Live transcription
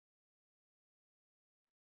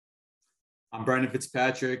I'm Brendan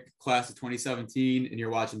Fitzpatrick, class of 2017, and you're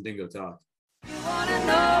watching Dingo Talk. You wanna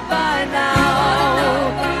know by now.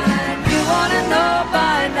 You wanna know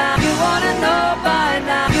by now. You wanna know by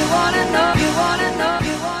now. You wanna know. You wanna know.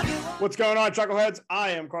 You wanna know. What's going on, Chuckleheads? I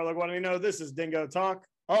am Carlo Guadagnino. This is Dingo Talk.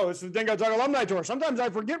 Oh, this is the Dingo Talk Alumni Tour. Sometimes I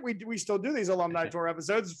forget we still do these Alumni Tour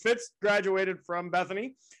episodes. Fitz graduated from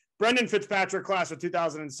Bethany. Brendan Fitzpatrick, class of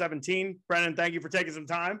 2017. Brendan, thank you for taking some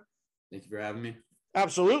time. Thank you for having me.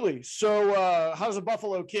 Absolutely. So how's a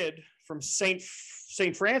Buffalo kid from St.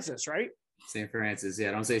 Francis, right? St. Francis.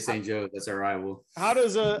 Yeah, don't say St. Joe. That's our rival. How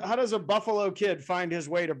does a Buffalo kid find his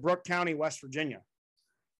way to Brooke County, West Virginia?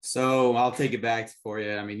 So I'll take it back for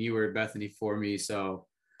you. I mean, you were at Bethany for me. So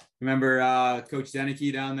remember Coach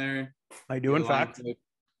Denicky down there? I do, in fact.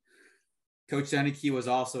 Coach Denicky was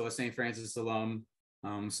also a St. Francis alum.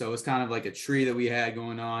 So it was kind of like a tree that we had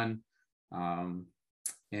going on.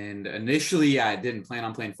 And initially, I didn't plan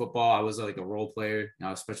on playing football. I was like a role player,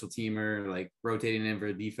 a special teamer, like rotating in for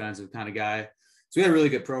a defensive kind of guy. So we had a really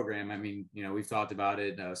good program. I mean, we've talked about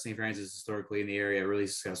it. St. Francis historically in the area, a really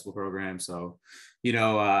successful program. So,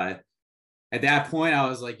 at that point, I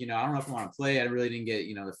was like, I don't know if I want to play. I really didn't get,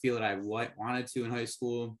 the feel that I wanted to in high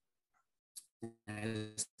school. And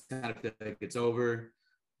I just kind of feel like it's over.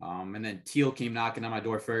 And then Teal came knocking on my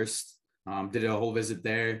door first. Did a whole visit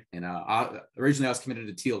there, and originally I was committed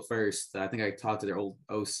to Teal first. I think I talked to their old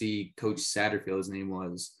OC, Coach Satterfield, his name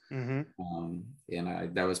was, and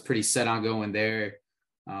that was pretty set on going there.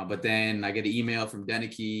 But then I get an email from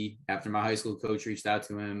Denicky after my high school coach reached out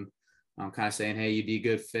to him, kind of saying, "Hey, you'd be a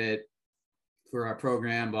good fit for our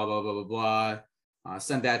program." Blah blah blah blah blah.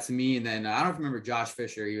 Sent that to me, and then I don't remember Josh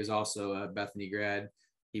Fisher. He was also a Bethany grad.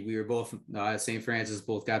 We were both at St. Francis,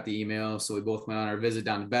 both got the email. So we both went on our visit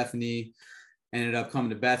down to Bethany, ended up coming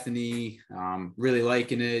to Bethany, really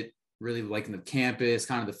liking it, really liking the campus,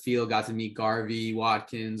 kind of the feel, got to meet Garvey,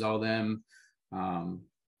 Watkins, all them. And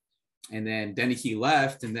then Denicky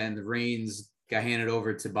left, and then the reins got handed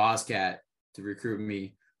over to Bozcat to recruit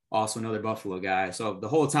me, also another Buffalo guy. So the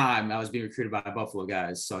whole time I was being recruited by Buffalo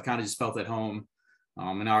guys. So I kind of just felt at home,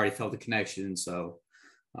 and I already felt the connection. So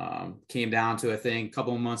came down to, I think, a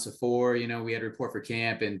couple of months before, we had a report for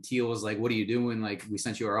camp, and Teal was like, "What are you doing? Like, we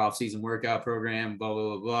sent you our off-season workout program, blah,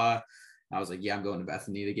 blah, blah, blah." I was like, "Yeah, I'm going to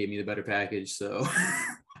Bethany." They gave me the better package. So,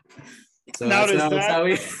 now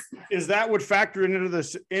is that what factored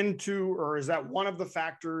into or is that one of the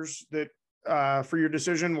factors that for your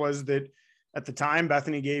decision was that at the time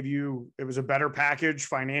Bethany gave you, it was a better package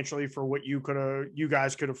financially for what you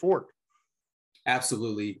guys could afford?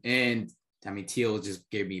 Absolutely. And I mean, Teal just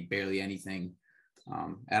gave me barely anything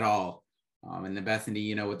at all. And the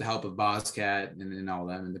Bethany, with the help of Bozcat and all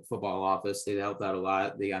them in the football office, they helped out a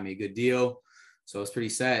lot. They got me a good deal. So I was pretty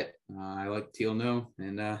set. I like Teal know.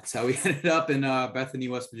 And that's how we ended up in Bethany,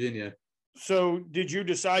 West Virginia. So did you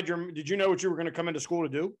know what you were going to come into school to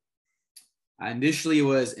do? Initially, it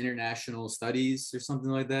was international studies or something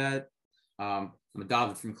like that. I'm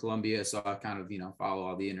adopted from Colombia, so I kind of, follow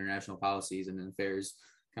all the international policies and affairs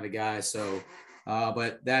kind of guy. So,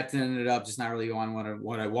 but that ended up just not really on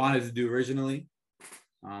what I wanted to do originally.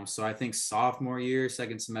 So I think sophomore year,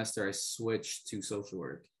 second semester, I switched to social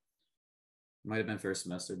work. Might have been first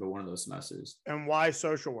semester, but one of those semesters. And why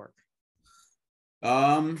social work?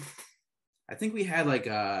 I think we had like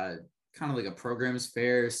a kind of like a programs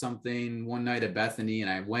fair or something one night at Bethany, and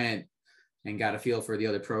I went and got a feel for the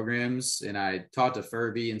other programs. And I talked to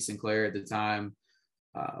Furby and Sinclair at the time.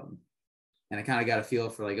 And I kind of got a feel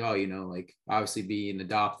for like, like obviously being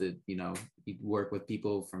adopted, you work with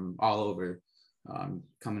people from all over,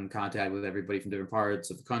 come in contact with everybody from different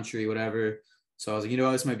parts of the country, whatever. So I was like,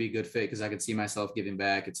 this might be a good fit because I could see myself giving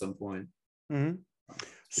back at some point. Mm-hmm.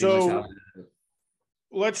 So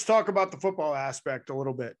let's talk about the football aspect a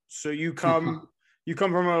little bit. So you come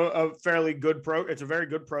from a fairly good it's a very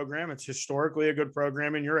good program. It's historically a good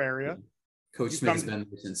program in your area. Coach Smith has been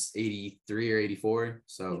there since 83 or 84.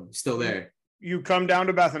 So still there. You come down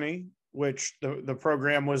to Bethany, which the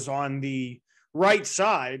program was on the right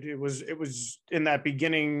side. It was in that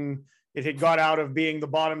beginning. It had got out of being the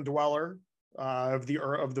bottom dweller of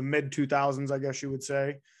the mid 2000s, I guess you would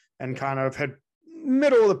say, and kind of had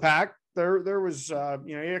middle of the pack. There was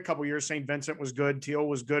a couple years. St. Vincent was good. Teal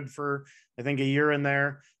was good for I think a year in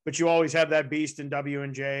there. But you always had that beast in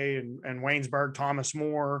W&J and Waynesburg, Thomas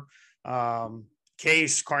More,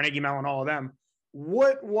 Case, Carnegie Mellon, all of them.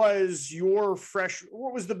 What was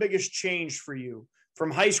the biggest change for you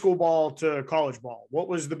from high school ball to college ball? What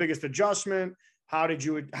was the biggest adjustment? How did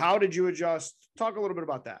you adjust? Talk a little bit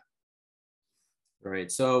about that.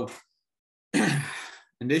 Right. So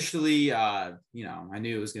initially, I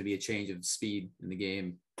knew it was going to be a change of speed in the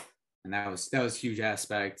game, and that was a huge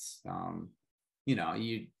aspect.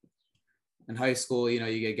 You in high school,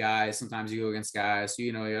 you get guys. Sometimes you go against guys, so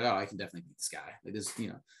you're like, oh, I can definitely beat this guy. Like this,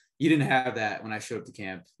 you didn't have that when I showed up to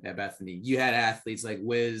camp at Bethany. You had athletes like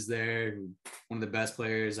Wiz there, one of the best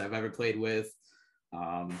players I've ever played with.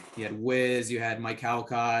 You had Wiz, you had Mike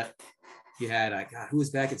Halcott, you had God, who was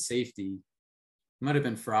back at safety? It might have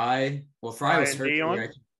been Fry. Well, Fry was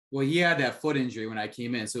hurt. Well, he had that foot injury when I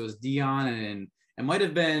came in, so it was Dion, and it might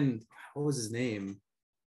have been, what was his name?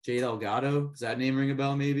 Jay Delgado. Does that name ring a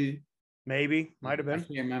bell? Maybe Might have been. I can't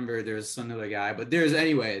remember. There was some other guy, but there's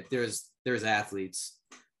athletes,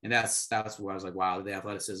 and that's where I was like, wow, the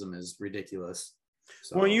athleticism is ridiculous.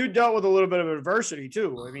 So, well, you dealt with a little bit of adversity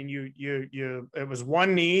too. I mean, you it was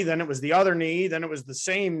one knee, then it was the other knee, then it was the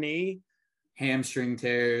same knee, hamstring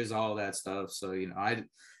tears, all that stuff. So I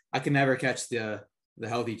can never catch the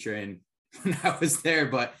healthy train when I was there.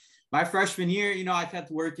 But my freshman year, I kept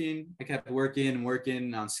working and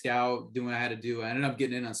working on scout, doing what I had to do. I ended up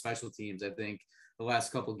getting in on special teams. I think the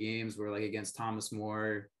last couple games were like against Thomas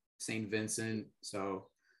More, St. Vincent. So,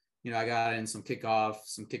 I got in some kickoff,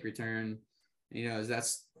 some kick return. I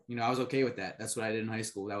was okay with that. That's what I did in high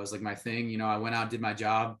school. That was like my thing. I went out, did my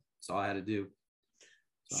job. That's all I had to do.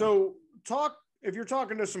 So if you're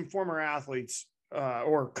talking to some former athletes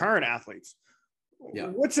or current athletes, yeah,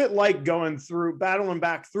 what's it like battling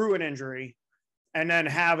back through an injury and then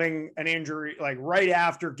having an injury, like right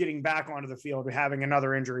after getting back onto the field, having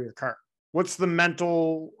another injury occur? What's the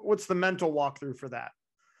mental walkthrough for that?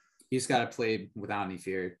 You just got to play without any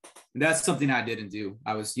fear. And that's something I didn't do.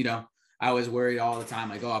 I was worried all the time.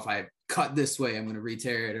 Like, oh, if I cut this way, I'm going to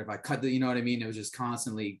re-tear it. Or if I cut you know what I mean? It was just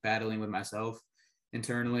constantly battling with myself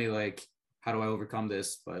internally. Like, how do I overcome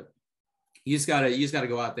this? But you just gotta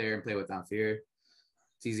go out there and play without fear.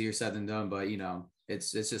 It's easier said than done, but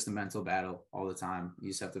it's just a mental battle all the time.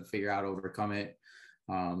 You just have to figure out, overcome it.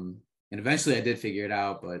 And eventually I did figure it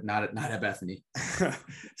out, but not at Bethany.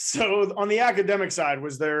 So on the academic side,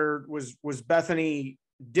 was Bethany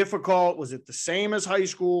difficult? Was it the same as high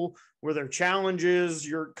school? Were there challenges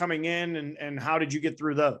you're coming in, and how did you get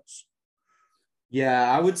through those?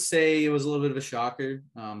 Yeah, I would say it was a little bit of a shocker,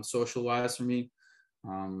 social wise for me.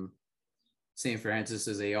 St. Francis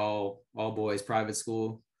is a all boys private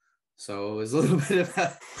school. So it was a little bit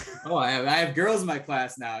of I have girls in my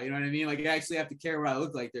class now. You know what I mean? Like I actually have to care what I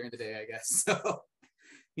look like during the day, I guess. So,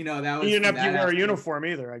 that was. You didn't have to wear a uniform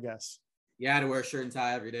either, I guess. Yeah, I had to wear a shirt and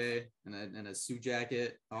tie every day and a suit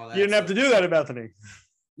jacket, all that. You didn't have to do that at Bethany.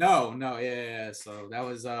 No, yeah. So that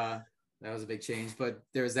was a big change, but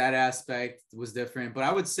there was that aspect was different. But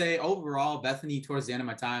I would say overall, Bethany towards the end of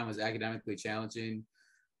my time was academically challenging.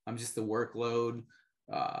 Just the workload,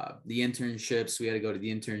 the internships. We had to go to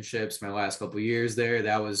the internships my last couple of years there.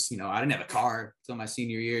 That was, I didn't have a car until my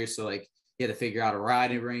senior year. So like you had to figure out a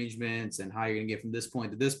riding arrangements and how you're going to get from this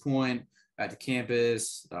point to this point back to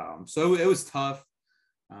campus. So it was tough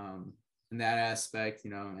in that aspect,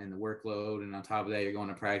 and the workload. And on top of that, you're going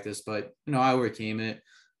to practice, but, I overcame it.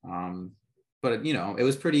 But, it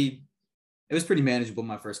was pretty manageable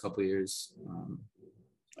my first couple of years.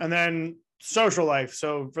 And then social life.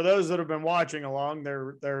 So for those that have been watching along,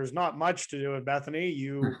 there's not much to do at Bethany.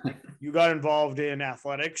 You got involved in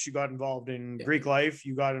athletics, you got involved in Greek life,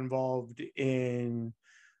 you got involved in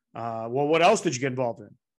what else did you get involved in?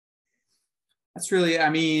 That's really,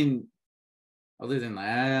 other than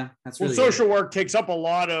that, that's really social work takes up a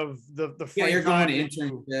lot of the you're going to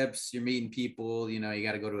internships, you're meeting people, you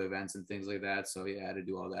got to go to events and things like that. So yeah, I had to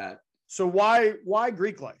do all that. So why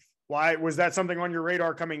Greek life? Why was that something on your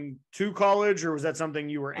radar coming to college, or was that something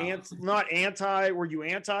you were not anti? Were you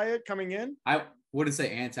anti it coming in? I wouldn't say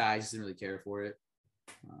anti. I just didn't really care for it.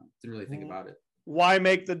 Didn't really think about it. Why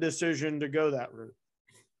make the decision to go that route?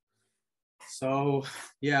 So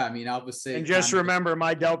yeah, I would say. And just remember,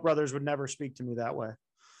 my Delp brothers would never speak to me that way.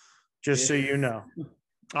 Just so you know,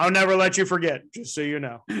 I'll never let you forget. Just so you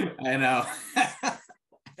know. I know.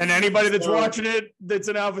 And anybody that's watching it, that's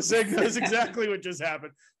an Alpha Sig, knows exactly what just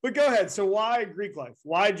happened. But go ahead. So why Greek life?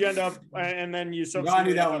 Why did you end up, and then you I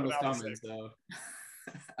knew that one was coming. So,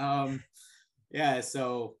 yeah.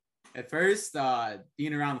 So at first,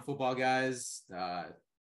 being around the football guys, I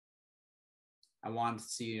wanted to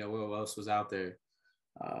see, what else was out there.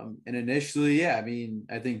 And initially, yeah,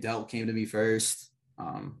 I think Delp came to me first,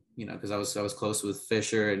 because I was close with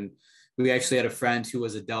Fisher, and we actually had a friend who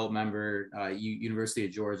was a Delp member, University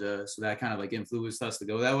of Georgia. So that kind of like influenced us to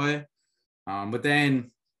go that way. But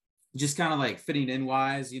then just kind of like fitting in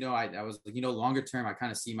wise, I was like, longer term, I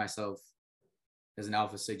kind of see myself as an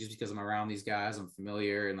Alpha Sig just because I'm around these guys. I'm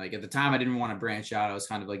familiar. And like at the time I didn't want to branch out. I was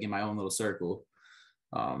kind of like in my own little circle.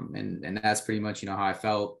 And that's pretty much, how I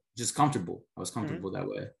felt, just comfortable. I was comfortable that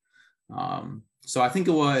way. So I think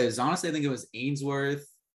it was Ainsworth.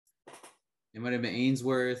 It might have been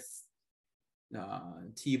Ainsworth,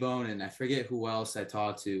 T-Bone, and I forget who else I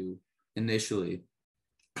talked to initially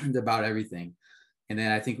about everything. And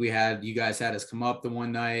then I think you guys had us come up the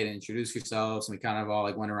one night and introduce yourselves. And we kind of all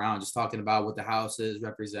like went around just talking about what the house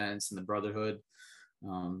represents and the brotherhood.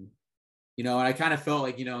 And I kind of felt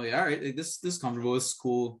like, all right, this is comfortable. This is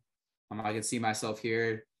cool. I could see myself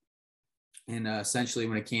here. And essentially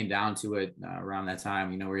when it came down to it around that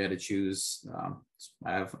time, we had to choose.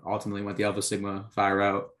 I ultimately went the Alpha Sigma Phi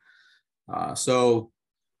route. So,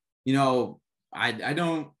 I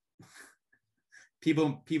don't,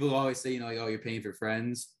 people always say, like, oh, you're paying for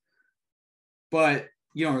friends, but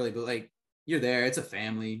you don't really, but like, you're there. It's a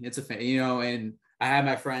family. And I have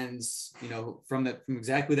my friends, from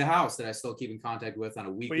exactly the house that I still keep in contact with on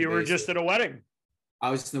a weekly basis. But you were just at a wedding.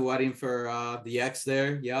 I was just in the wedding for the ex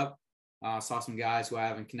there. Yep. Saw some guys who I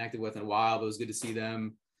haven't connected with in a while, but it was good to see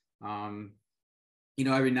them.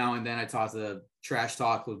 Every now and then I talk to trash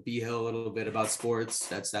talk with B Hill a little bit about sports.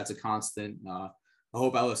 That's a constant. I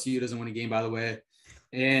hope LSU doesn't win a game, by the way.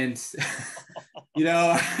 And, you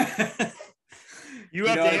have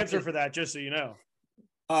to answer for that, just so you know.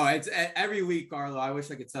 Oh, it's every week, Carlo. I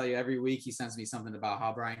wish I could tell you every week he sends me something about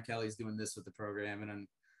how Brian Kelly's doing this with the program. And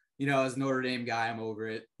as a Notre Dame guy, I'm over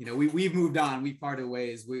it. We've moved on. We parted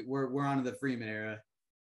ways. We're on to the Freeman era.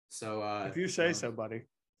 So if you say so, buddy.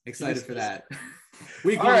 Excited for that.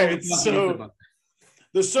 All right. So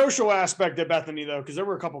the social aspect of Bethany, though, because there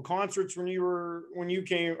were a couple concerts when you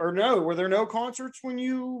came, or no, were there no concerts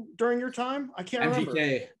during your time? I can't remember.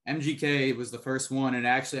 MGK was the first one, and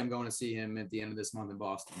actually I'm going to see him at the end of this month in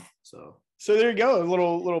Boston. So there you go, a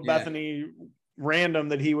little Bethany random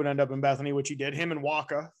that he would end up in Bethany, which he did. Him and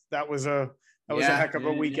Waka. That was a heck of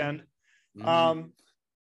a weekend. Yeah. Mm-hmm.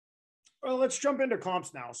 Well, let's jump into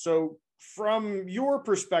comps now. So from your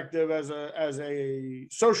perspective as a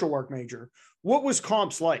social work major, what was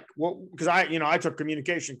comps like? Because I took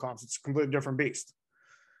communication comps. It's a completely different beast.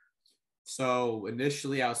 So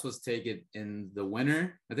initially I was supposed to take it in the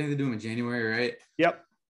winter. I think they do them in January, right? Yep.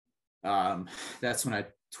 That's when I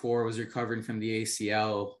was recovering from the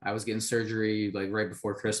ACL. I was getting surgery like right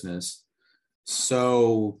before Christmas.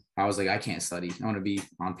 So I was like, I can't study. I want to be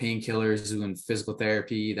on painkillers, doing physical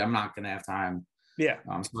therapy. I'm not going to have time. Yeah.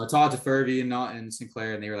 So I talked to Furby and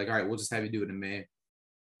Sinclair, and they were like, all right, we'll just have you do it in May.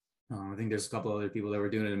 I think there's a couple other people that were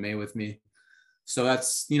doing it in May with me. So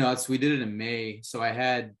we did it in May. So I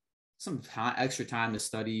had some extra time to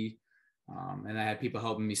study. And I had people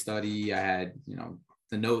helping me study. I had,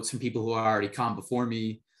 the notes from people who already come before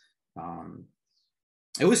me.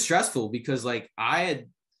 It was stressful because like I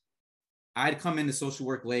had come into social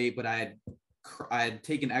work late, but I had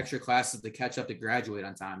taken extra classes to catch up to graduate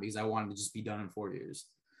on time because I wanted to just be done in 4 years.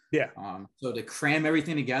 Yeah. So to cram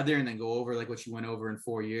everything together and then go over like what you went over in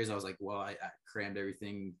 4 years, I was like, well, I crammed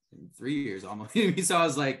everything in 3 years almost. So I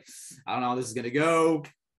was like, I don't know how this is going to go,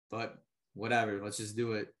 but whatever, let's just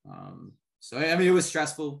do it. So, I mean, it was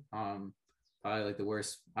stressful. Probably like the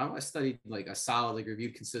worst. I studied like a solid, like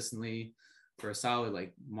reviewed consistently for a solid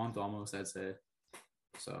like month almost, I'd say.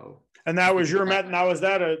 So. And that was your met. Now, was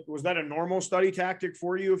that a normal study tactic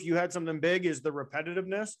for you? If you had something big, is the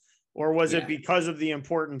repetitiveness, or was it because of the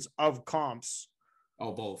importance of comps?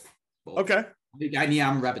 Oh, both. Okay.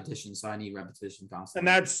 I'm a repetition, so I need repetition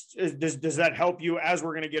constantly. And does that help you as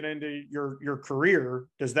we're going to get into your career?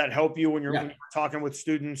 Does that help you when you're talking with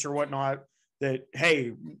students or whatnot? That,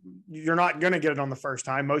 hey, you're not going to get it on the first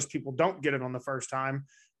time. Most people don't get it on the first time.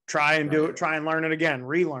 Try and do it. Try and learn it again.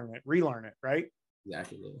 Relearn it. Right.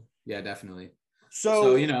 Exactly. Yeah, definitely.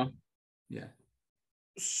 So yeah.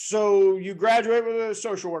 So you graduate with a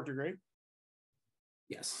social work degree.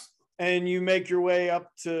 Yes. And you make your way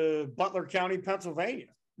up to Butler County, Pennsylvania.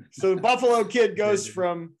 So the Buffalo kid goes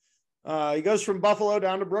from Buffalo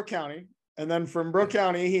down to Brooke County. And then from Brooke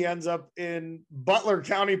County, he ends up in Butler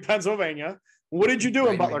County, Pennsylvania. What did you do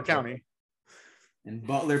in Butler County? In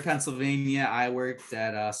Butler, Pennsylvania, I worked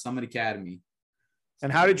at Summit Academy.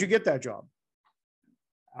 And how did you get that job?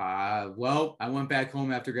 Well, I went back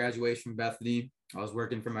home after graduation from Bethany. I was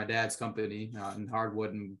working for my dad's company in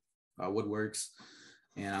hardwood and woodworks.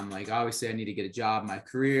 And I'm like, obviously I need to get a job in my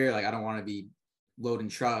career. Like, I don't want to be loading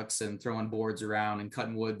trucks and throwing boards around and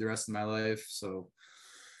cutting wood the rest of my life. So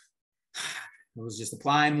I was just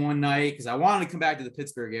applying one night because I wanted to come back to the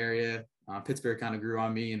Pittsburgh area. Pittsburgh kind of grew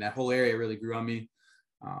on me, and that whole area really grew on me.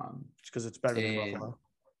 It's because it's better than Buffalo.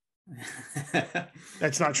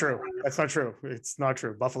 That's not true. That's not true. It's not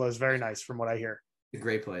true. Buffalo is very nice from what I hear. A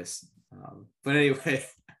great place. But anyway,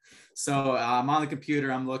 so I'm on the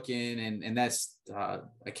computer, I'm looking, and that's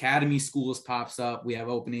Academy Schools pops up. We have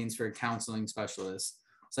openings for counseling specialists.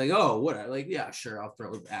 It's like, oh, what? Like, yeah, sure, I'll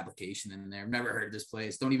throw an application in there. I've never heard of this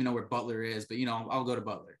place. Don't even know where Butler is, but I'll go to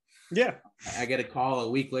Butler. Yeah. I get a call a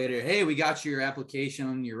week later. Hey, we got your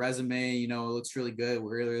application, your resume. It looks really good.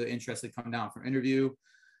 We're really, really interested to come down for an interview.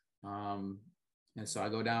 And so I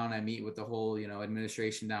go down. I meet with the whole,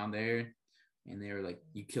 administration down there, and they were like,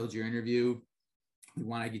 "You killed your interview. We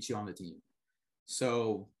want to get you on the team."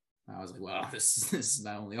 So I was like, "Well, this is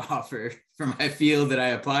my only offer for my field that I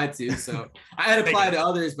applied to." So I had applied to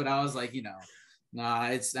others, but I was like, nah.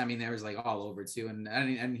 There was like all over too, and I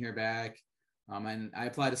didn't hear back. And I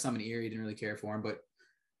applied to some in Erie, didn't really care for him. But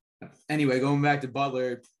anyway, going back to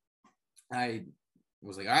Butler, I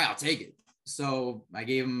was like, all right, I'll take it. So I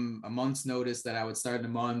gave him a month's notice that I would start in a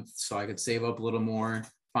month so I could save up a little more,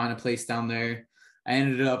 find a place down there. I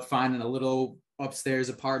ended up finding a little upstairs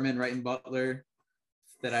apartment right in Butler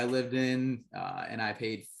that I lived in, and I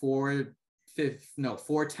paid $410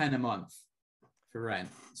 a month for rent.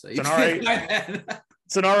 So it's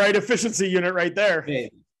an all right efficiency unit right there.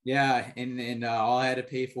 Yeah, and all I had to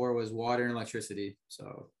pay for was water and electricity.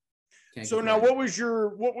 So now what was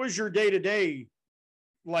your day-to-day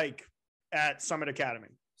like at Summit Academy?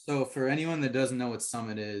 So for anyone that doesn't know what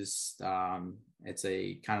Summit is, it's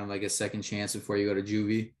a kind of like a second chance before you go to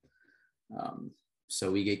juvie. So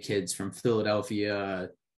we get kids from Philadelphia,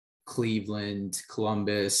 Cleveland,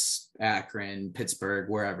 Columbus, Akron, Pittsburgh,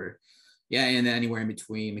 wherever. Yeah, and anywhere in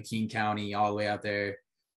between, McKean County, all the way out there.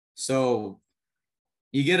 So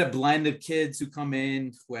you get a blend of kids who come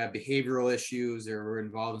in who have behavioral issues or were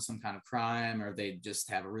involved in some kind of crime, or they just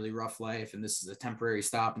have a really rough life, and this is a temporary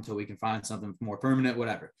stop until we can find something more permanent,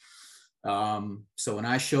 whatever. So when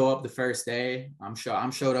I show up the first day, I show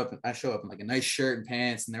up in like a nice shirt and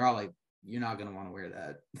pants, and they're all like, "You're not gonna want to wear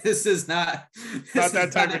that. This is not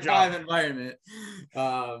that type of job environment."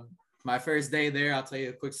 My first day there, I'll tell you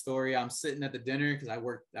a quick story. I'm sitting at the dinner because I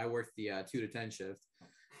worked the 2 to 10 shift,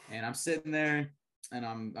 and I'm sitting there. And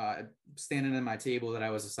I'm standing at my table that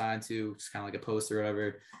I was assigned to, just kind of like a post or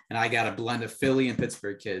whatever. And I got a blend of Philly and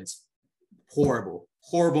Pittsburgh kids. Horrible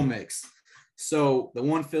mix. So the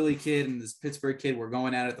one Philly kid and this Pittsburgh kid were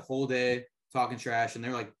going at it the whole day, talking trash. And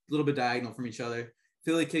they're like a little bit diagonal from each other.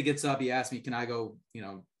 Philly kid gets up. He asked me, "Can I go,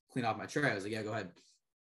 clean off my tray?" I was like, "Yeah, go ahead."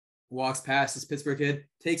 Walks past this Pittsburgh kid,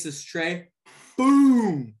 takes his tray,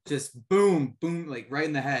 boom, just boom, like right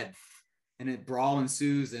in the head. And it brawl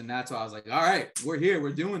ensues, and that's why I was like, all right, we're here,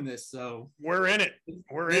 we're doing this. So we're in it.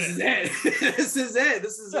 This is it.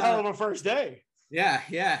 This is a hell of a first day.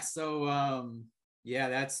 Yeah. So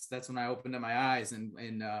that's when I opened up my eyes,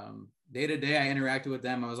 and day to day I interacted with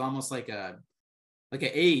them. I was almost like an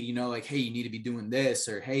aide, like, hey, you need to be doing this,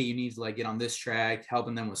 or hey, you need to like get on this track,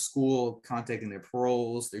 helping them with school, contacting their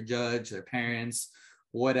paroles, their judge, their parents,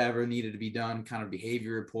 whatever needed to be done, kind of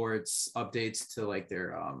behavior reports, updates to like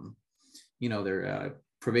their their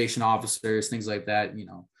probation officers, things like that,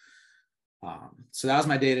 so that was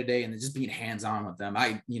my day to day, and just being hands-on with them.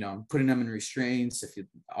 I, putting them in restraints.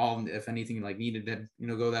 If anything like needed to,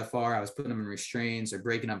 go that far, I was putting them in restraints or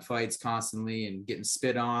breaking up fights constantly and getting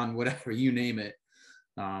spit on, whatever, you name it.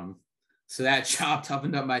 So that job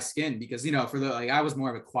toughened up my skin because, I was more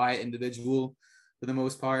of a quiet individual for the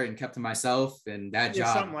most part and kept to myself, and that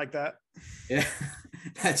job, something like that. Yeah,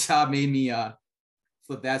 that job made me,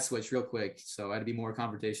 flip that switch real quick. So I had to be more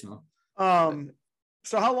confrontational.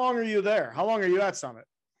 So how long are you there? How long are you at Summit?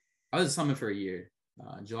 I was at Summit for a year,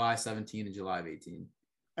 July 17 and July of 18.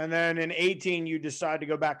 And then in 18, you decide to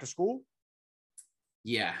go back to school?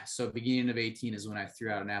 Yeah. So beginning of 18 is when I threw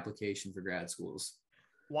out an application for grad schools.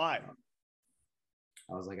 Why?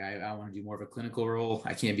 I was like, I want to do more of a clinical role.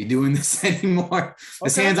 I can't be doing this anymore.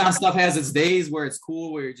 This hands-on stuff has its days where it's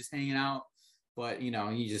cool, where you're just hanging out. But, you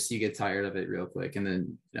get tired of it real quick. And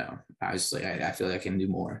then, I was like, I feel like I can do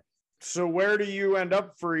more. So where do you end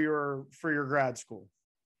up for your grad school?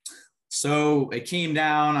 So it came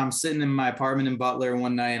down, I'm sitting in my apartment in Butler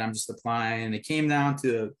one night, and I'm just applying. It came down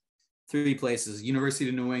to 3 places: University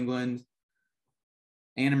of New England,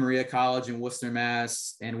 Anna Maria College in Worcester,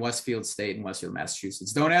 Mass, and Westfield State in Westfield,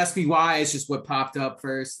 Massachusetts. Don't ask me why. It's just what popped up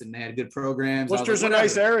first, and they had good programs. Worcester's a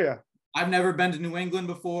nice area. I've never been to New England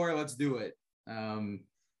before. Let's do it.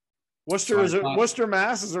 Worcester,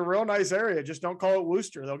 Mass is a real nice area. Just don't call it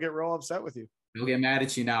Worcester. They'll get real upset with you. They'll get mad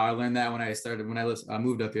at you now. I learned that when I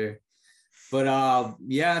moved up here. But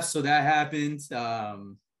so that happened.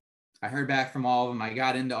 I heard back from all of them. I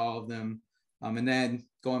got into all of them. And then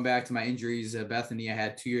going back to my injuries at Bethany, I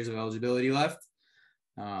had 2 years of eligibility left.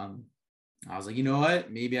 I was like, you know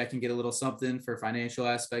what, maybe I can get a little something for financial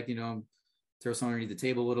aspect, throw something underneath the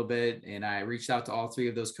table a little bit. And I reached out to all three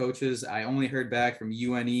of those coaches. I only heard back from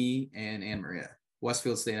UNE and Ann Maria.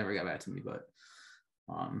 Westfield State never got back to me, but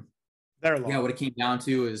their loss. Yeah, what it came down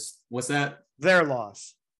to is, what's that? Their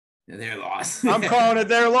loss. Yeah, their loss. I'm calling it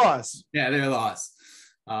their loss. Yeah, their loss.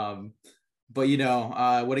 But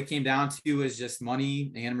what it came down to is just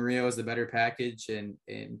money. Anna Maria was the better package, and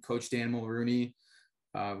Coach Dan Mulrooney,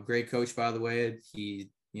 great coach, by the way.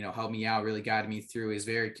 He, helped me out, really guided me through. He's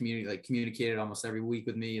very communicated almost every week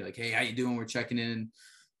with me, like, hey, how you doing? We're checking in.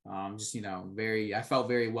 I felt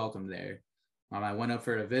very welcome there. I went up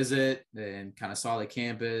for a visit and kind of saw the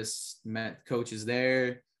campus, met coaches there.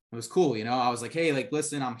 It was cool. I was like, hey,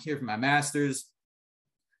 listen, I'm here for my master's.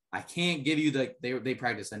 I can't give you they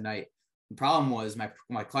practice at night. The problem was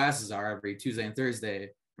my classes are every Tuesday and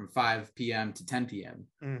Thursday from 5 p.m. to 10 p.m.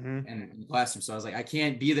 Mm-hmm. And in the classroom. So I was like, I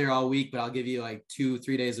can't be there all week, but I'll give you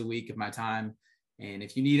 2-3 days a week of my time. And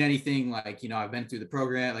if you need anything, I've been through the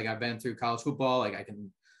program, I've been through college football, I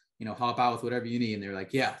can, help out with whatever you need. And they're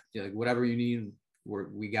like, yeah, whatever you need,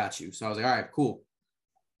 we got you. So I was like, all right, cool.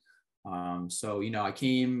 I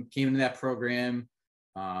came into that program.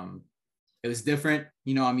 It was different.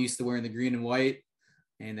 I'm used to wearing the green and white,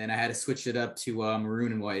 and then I had to switch it up to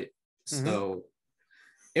maroon and white. Mm-hmm. So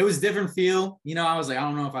it was different feel. I was like, I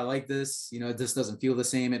don't know if I like this. It just doesn't feel the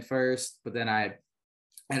same at first. But then I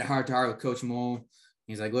had a heart-to-heart with Coach Mole.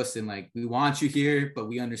 He's like, listen, we want you here, but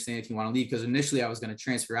we understand if you want to leave. Because initially I was going to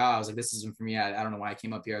transfer out. I was like, this isn't for me. I don't know why I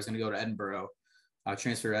came up here. I was going to go to Edinburgh.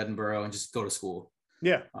 Transfer to Edinburgh and just go to school.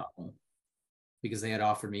 Yeah. Because they had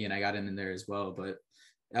offered me and I got in there as well. But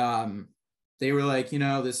they were like, we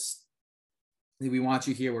want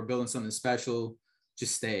you here. We're building something special.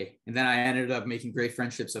 Just stay. And then I ended up making great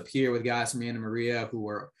friendships up here with guys from Anna Maria who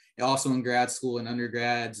were also in grad school and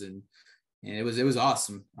undergrads. And it was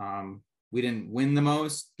awesome. We didn't win the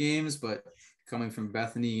most games, but coming from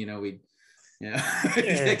Bethany, kind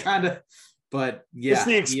of. But yeah, it's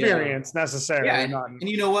the experience necessarily. Yeah, and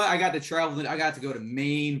you know what? I got to travel. I got to go to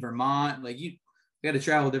Maine, Vermont. You got to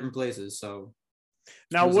travel different places. So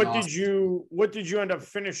now, what did you end up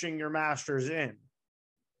finishing your master's in?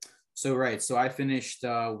 So I finished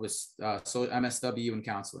with MSW in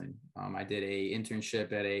counseling. I did a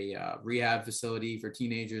internship at a rehab facility for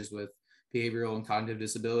teenagers with behavioral and cognitive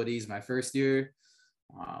disabilities my first year.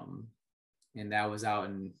 And that was out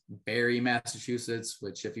in Barre, Massachusetts,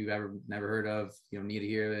 which if you've never heard of, you don't need to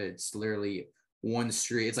hear it. It's literally one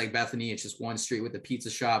street. It's like Bethany. It's just one street with a pizza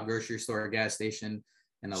shop, grocery store, gas station,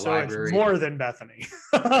 and a library. It's more than Bethany.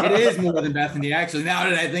 It is more than Bethany, actually, now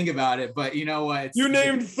that I think about it. But you know what? You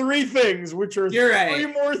named three things, which are three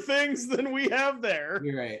more things than we have there.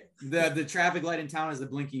 You're right. The traffic light in town is the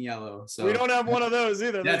blinking yellow. So we don't have one of those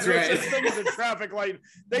either. That's There's right. no such thing as a traffic light.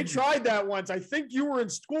 They tried that once. I think you were in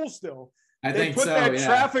school still. They put that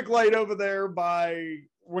traffic light over there by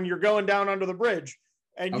when you're going down under the bridge.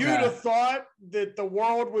 And you'd have thought that the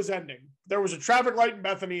world was ending. There was a traffic light in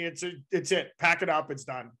Bethany. It's it. Pack it up. It's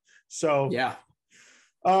done. So yeah.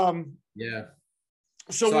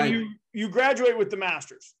 So when you graduate with the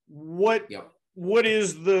master's, what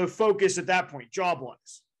is the focus at that point, job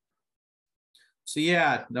wise? So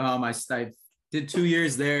I did 2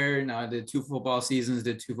 years there. I did 2 football seasons.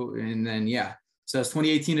 And then so it's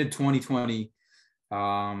 2018 to 2020.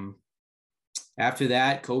 After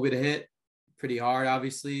that, COVID hit pretty hard,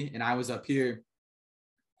 obviously. And I was up here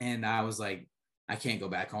and I was like, I can't go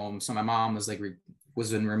back home. So my mom was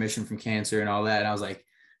was in remission from cancer and all that. And I was like,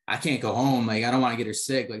 I can't go home. I don't want to get her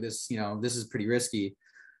sick. This, this is pretty risky.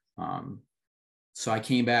 So I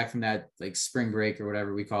came back from that spring break or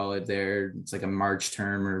whatever we call it there. It's a March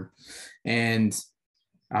term and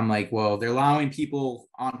I'm like, well, they're allowing people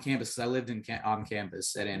on campus because I lived on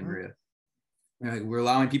campus at Anna Maria. We're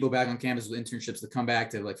allowing people back on campus with internships to come back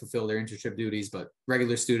to fulfill their internship duties, but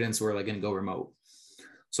regular students were going to go remote.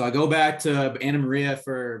 So I go back to Anna Maria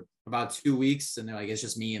for about 2 weeks, and they're like, it's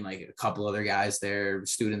just me and a couple other guys there,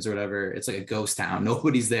 students or whatever. It's like a ghost town.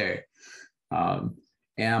 Nobody's there.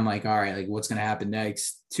 And I'm like, all right, what's going to happen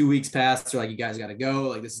next? 2 weeks passed. They're like, you guys got to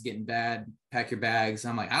go. This is getting bad. Pack your bags.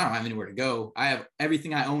 I'm like, I don't have anywhere to go. I have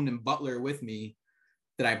everything I owned in Butler with me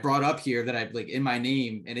that I brought up here that I in my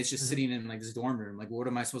name. And it's just sitting in this dorm room. What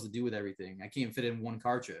am I supposed to do with everything? I can't fit in one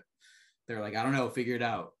car trip. They're like, I don't know. Figure it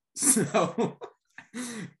out. So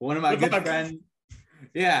one of my good friends.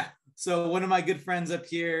 Yeah. So one of my good friends up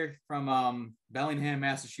here from Bellingham,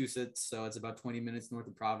 Massachusetts. So it's about 20 minutes north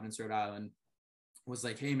of Providence, Rhode Island. Was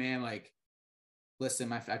like, hey man,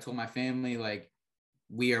 listen, I told my family,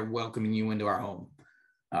 we are welcoming you into our home.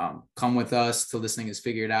 Come with us till this thing is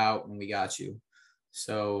figured out, and we got you.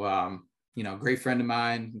 So, great friend of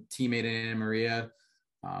mine, teammate Anna Maria,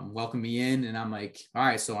 welcomed me in, and I'm like, all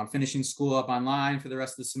right, so I'm finishing school up online for the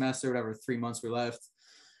rest of the semester, whatever 3 months were left.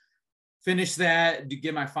 Finish that,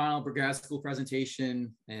 get my final grad school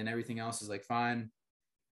presentation, and everything else is like fine.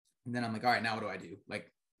 And then I'm like, all right, now what do I do?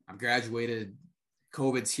 Like, I'm graduated,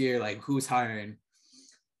 COVID's here, like, who's hiring?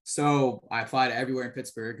 So I applied everywhere in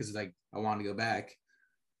Pittsburgh because like I wanted to go back.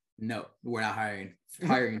 No, we're not hiring.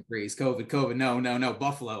 Hiring freeze. COVID, no.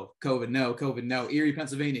 Buffalo, COVID, no. Erie,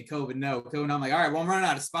 Pennsylvania, COVID, no. COVID. I'm like, all right, well, I'm running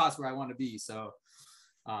out of spots where I want to be. So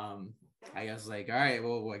I guess like, all right,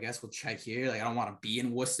 well, I guess we'll check here. Like, I don't want to be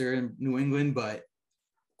in Worcester in New England, but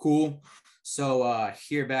cool. So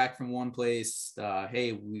hear back from one place,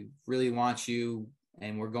 hey, we really want you,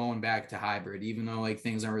 and we're going back to hybrid. Even though like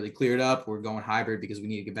things aren't really cleared up, we're going hybrid because we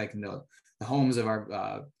need to get back into the homes of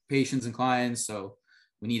our patients and clients. So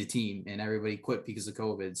we need a team, and everybody quit because of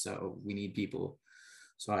COVID. So we need people.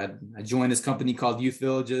 So I joined this company called Youth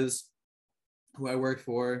Villages, who I worked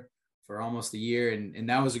for almost a year. And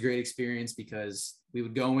that was a great experience because we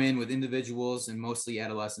would go in with individuals and mostly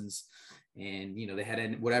adolescents, and, they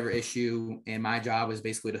had whatever issue. And my job was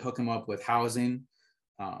basically to hook them up with housing,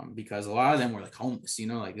 because a lot of them were like homeless,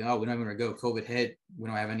 like, oh, we're not going to go, COVID hit, we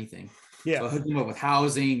don't have anything. Yeah. So I hooked them up with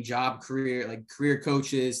housing, job, career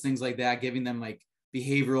coaches, things like that, giving them like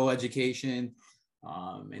behavioral education.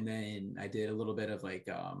 And then I did a little bit of like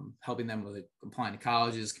helping them with applying to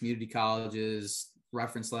colleges, community colleges,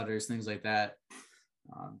 reference letters, things like that.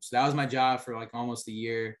 So that was my job for like almost a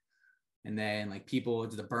year. And then like the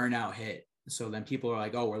burnout hit. So then people are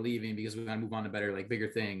like, oh, we're leaving because we got to move on to bigger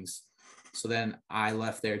things. So then I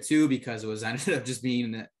left there too, because ended up just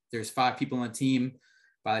being that there's 5 people on the team.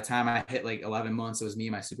 By the time I hit like 11 months, it was me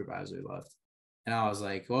and my supervisor left. And I was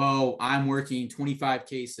like, well, I'm working 25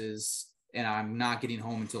 cases and I'm not getting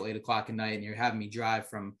home until 8 o'clock at night. And you're having me drive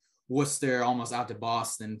from Worcester almost out to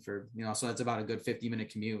Boston for, so that's about a good 50-minute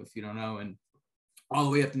commute if you don't know, and all the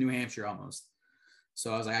way up to New Hampshire almost.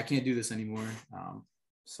 So I was like, I can't do this anymore.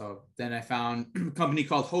 So then I found a company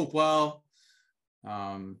called Hopewell.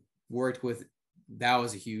 Worked with, that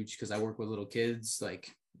was a huge, because I work with little kids like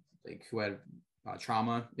who had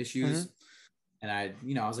trauma issues. Mm-hmm. And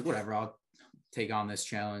I was like, whatever, I'll take on this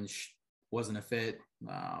challenge. Wasn't a fit,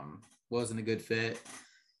 wasn't a good fit.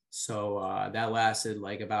 So that lasted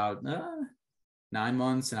like about 9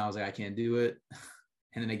 months, and I was like, I can't do it.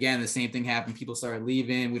 And then again, the same thing happened. People started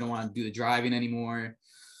leaving. We don't want to do the driving anymore.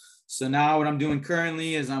 So now what I'm doing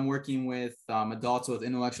currently is I'm working with adults with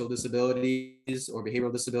intellectual disabilities or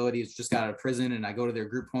behavioral disabilities, just got out of prison, and I go to their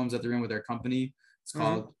group homes that they're in with their company. It's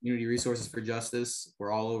called Community Resources for Justice.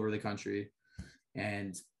 We're all over the country.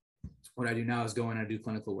 And what I do now is go in and do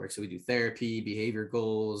clinical work. So we do therapy, behavior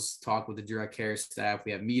goals, talk with the direct care staff.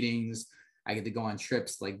 We have meetings. I get to go on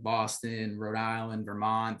trips like Boston, Rhode Island,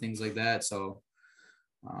 Vermont, things like that. So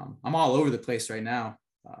I'm all over the place right now.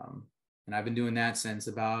 And I've been doing that since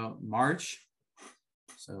about March.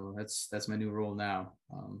 So that's my new role now.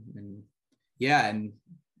 And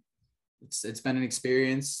it's been an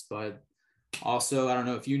experience, but also, I don't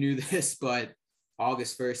know if you knew this, but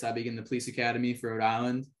August 1st, I begin the police academy for Rhode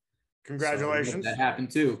Island. Congratulations. So that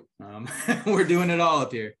happened too. We're doing it all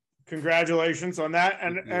up here. Congratulations on that.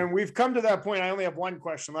 And we've come to that point. I only have one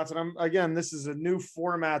question left. And this is a new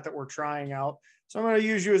format that we're trying out. So I'm going to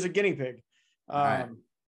use you as a guinea pig. Right.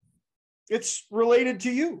 It's related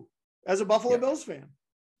to you as a Buffalo Bills fan.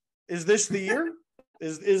 Is this the year?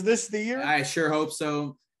 Is this the year? I sure hope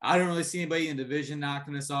so. I don't really see anybody in division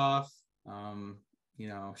knocking us off. Shout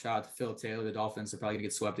out to Phil Taylor. The Dolphins are probably gonna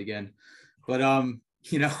get swept again. But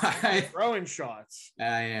throwing shots.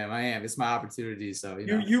 I am. It's my opportunity. So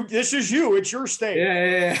you this is you. It's your state.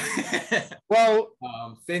 Yeah. Well,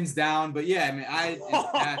 fins down, but yeah, I mean,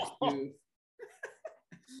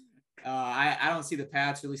 I don't see the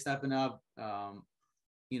Pats really stepping up.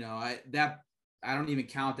 I don't even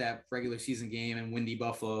count that regular season game in windy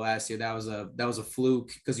Buffalo last year. That was a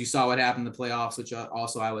fluke, because you saw what happened in the playoffs, which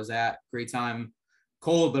also I was at. Great time,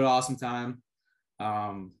 cold but awesome time.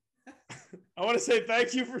 I want to say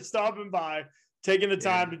thank you for stopping by, taking the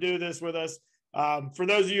time to do this with us. For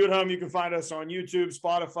those of you at home, you can find us on YouTube,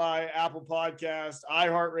 Spotify, Apple Podcasts,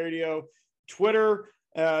 iHeartRadio, Twitter,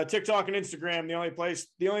 TikTok, and Instagram.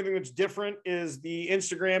 The only thing that's different is the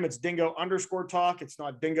Instagram. It's dingo_talk. It's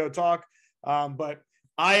not dingo talk. But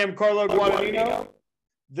I am Carlo Guadagnino.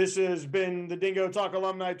 This has been the Dingo Talk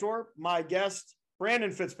Alumni Tour. My guest,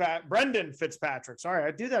 Brendan Fitzpatrick. Sorry,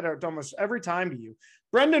 I do that almost every time to you.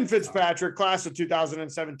 Brendan Fitzpatrick, class of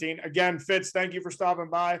 2017. Again, Fitz, thank you for stopping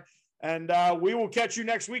by. And we will catch you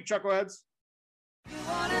next week, Chuckleheads. You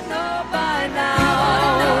wanna